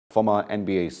Former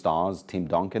NBA stars Tim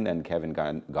Duncan and Kevin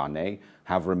Garnett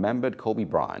have remembered Kobe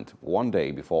Bryant one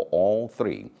day before all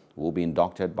three will be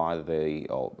inducted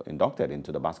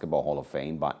into the Basketball Hall of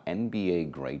Fame by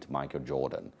NBA great Michael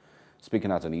Jordan.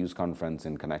 Speaking at a news conference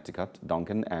in Connecticut,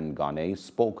 Duncan and Garnett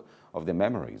spoke of their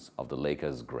memories of the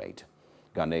Lakers great.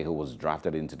 Garnett, who was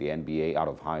drafted into the NBA out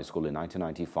of high school in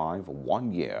 1995,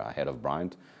 1 year ahead of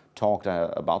Bryant, talked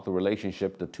about the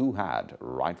relationship the two had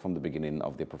right from the beginning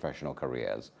of their professional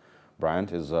careers.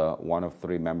 Bryant is one of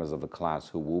three members of the class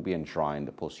who will be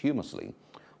enshrined posthumously.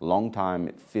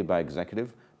 Longtime FIBA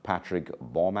executive Patrick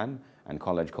Baumann and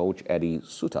college coach Eddie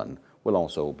Sutton will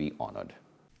also be honored.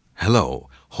 Hello,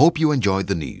 hope you enjoyed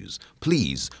the news.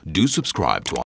 Please do subscribe to our